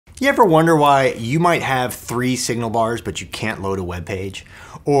You ever wonder why you might have 3 signal bars but you can't load a web page?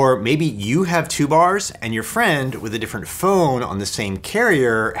 Or maybe you have 2 bars and your friend with a different phone on the same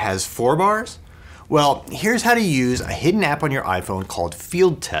carrier has 4 bars? Well, here's how to use a hidden app on your iPhone called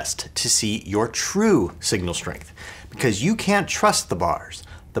Field Test to see your true signal strength. Because you can't trust the bars.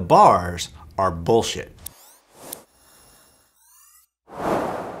 The bars are bullshit.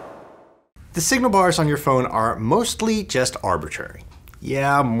 The signal bars on your phone are mostly just arbitrary.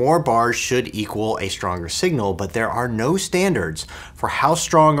 Yeah, more bars should equal a stronger signal, but there are no standards for how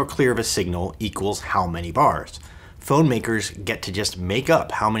strong or clear of a signal equals how many bars. Phone makers get to just make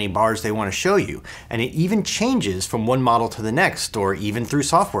up how many bars they want to show you, and it even changes from one model to the next or even through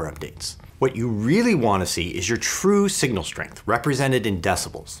software updates. What you really want to see is your true signal strength, represented in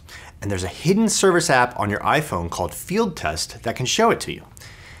decibels. And there's a hidden service app on your iPhone called Field Test that can show it to you.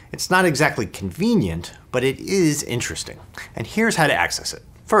 It's not exactly convenient, but it is interesting. And here's how to access it.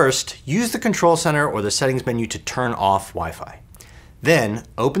 First, use the Control Center or the Settings menu to turn off Wi-Fi. Then,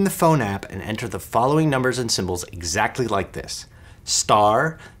 open the phone app and enter the following numbers and symbols exactly like this.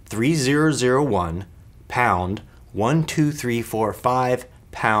 *3001 pound 12345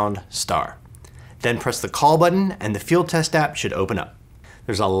 pound star. Then press the call button and the Field Test app should open up.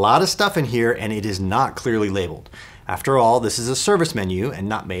 There's a lot of stuff in here and it is not clearly labeled. After all, this is a service menu and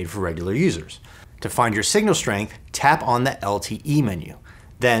not made for regular users. To find your signal strength, tap on the LTE menu.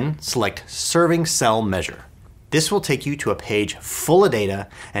 Then select Serving Cell Measure. This will take you to a page full of data,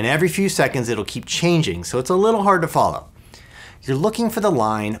 and every few seconds it'll keep changing, so it's a little hard to follow. You're looking for the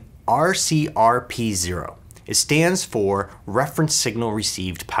line RCRP0. It stands for Reference Signal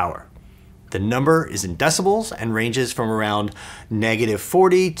Received Power. The number is in decibels and ranges from around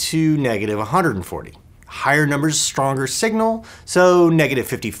 -40 to -140. Higher numbers, stronger signal, so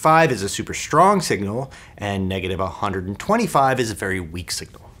 -55 is a super strong signal and -125 is a very weak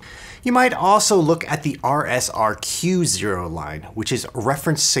signal. You might also look at the RSRQ0 line, which is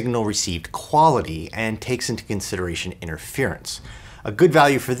Reference Signal Received Quality and takes into consideration interference. A good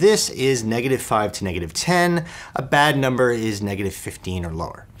value for this is -5 to -10. A bad number is -15 or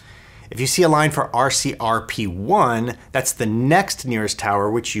lower. If you see a line for RCRP1, that's the next nearest tower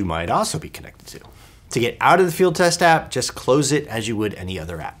which you might also be connected to. To get out of the Field Test app, just close it as you would any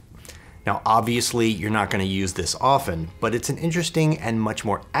other app. Now, obviously, you're not going to use this often, but it's an interesting and much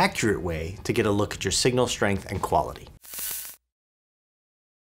more accurate way to get a look at your signal strength and quality.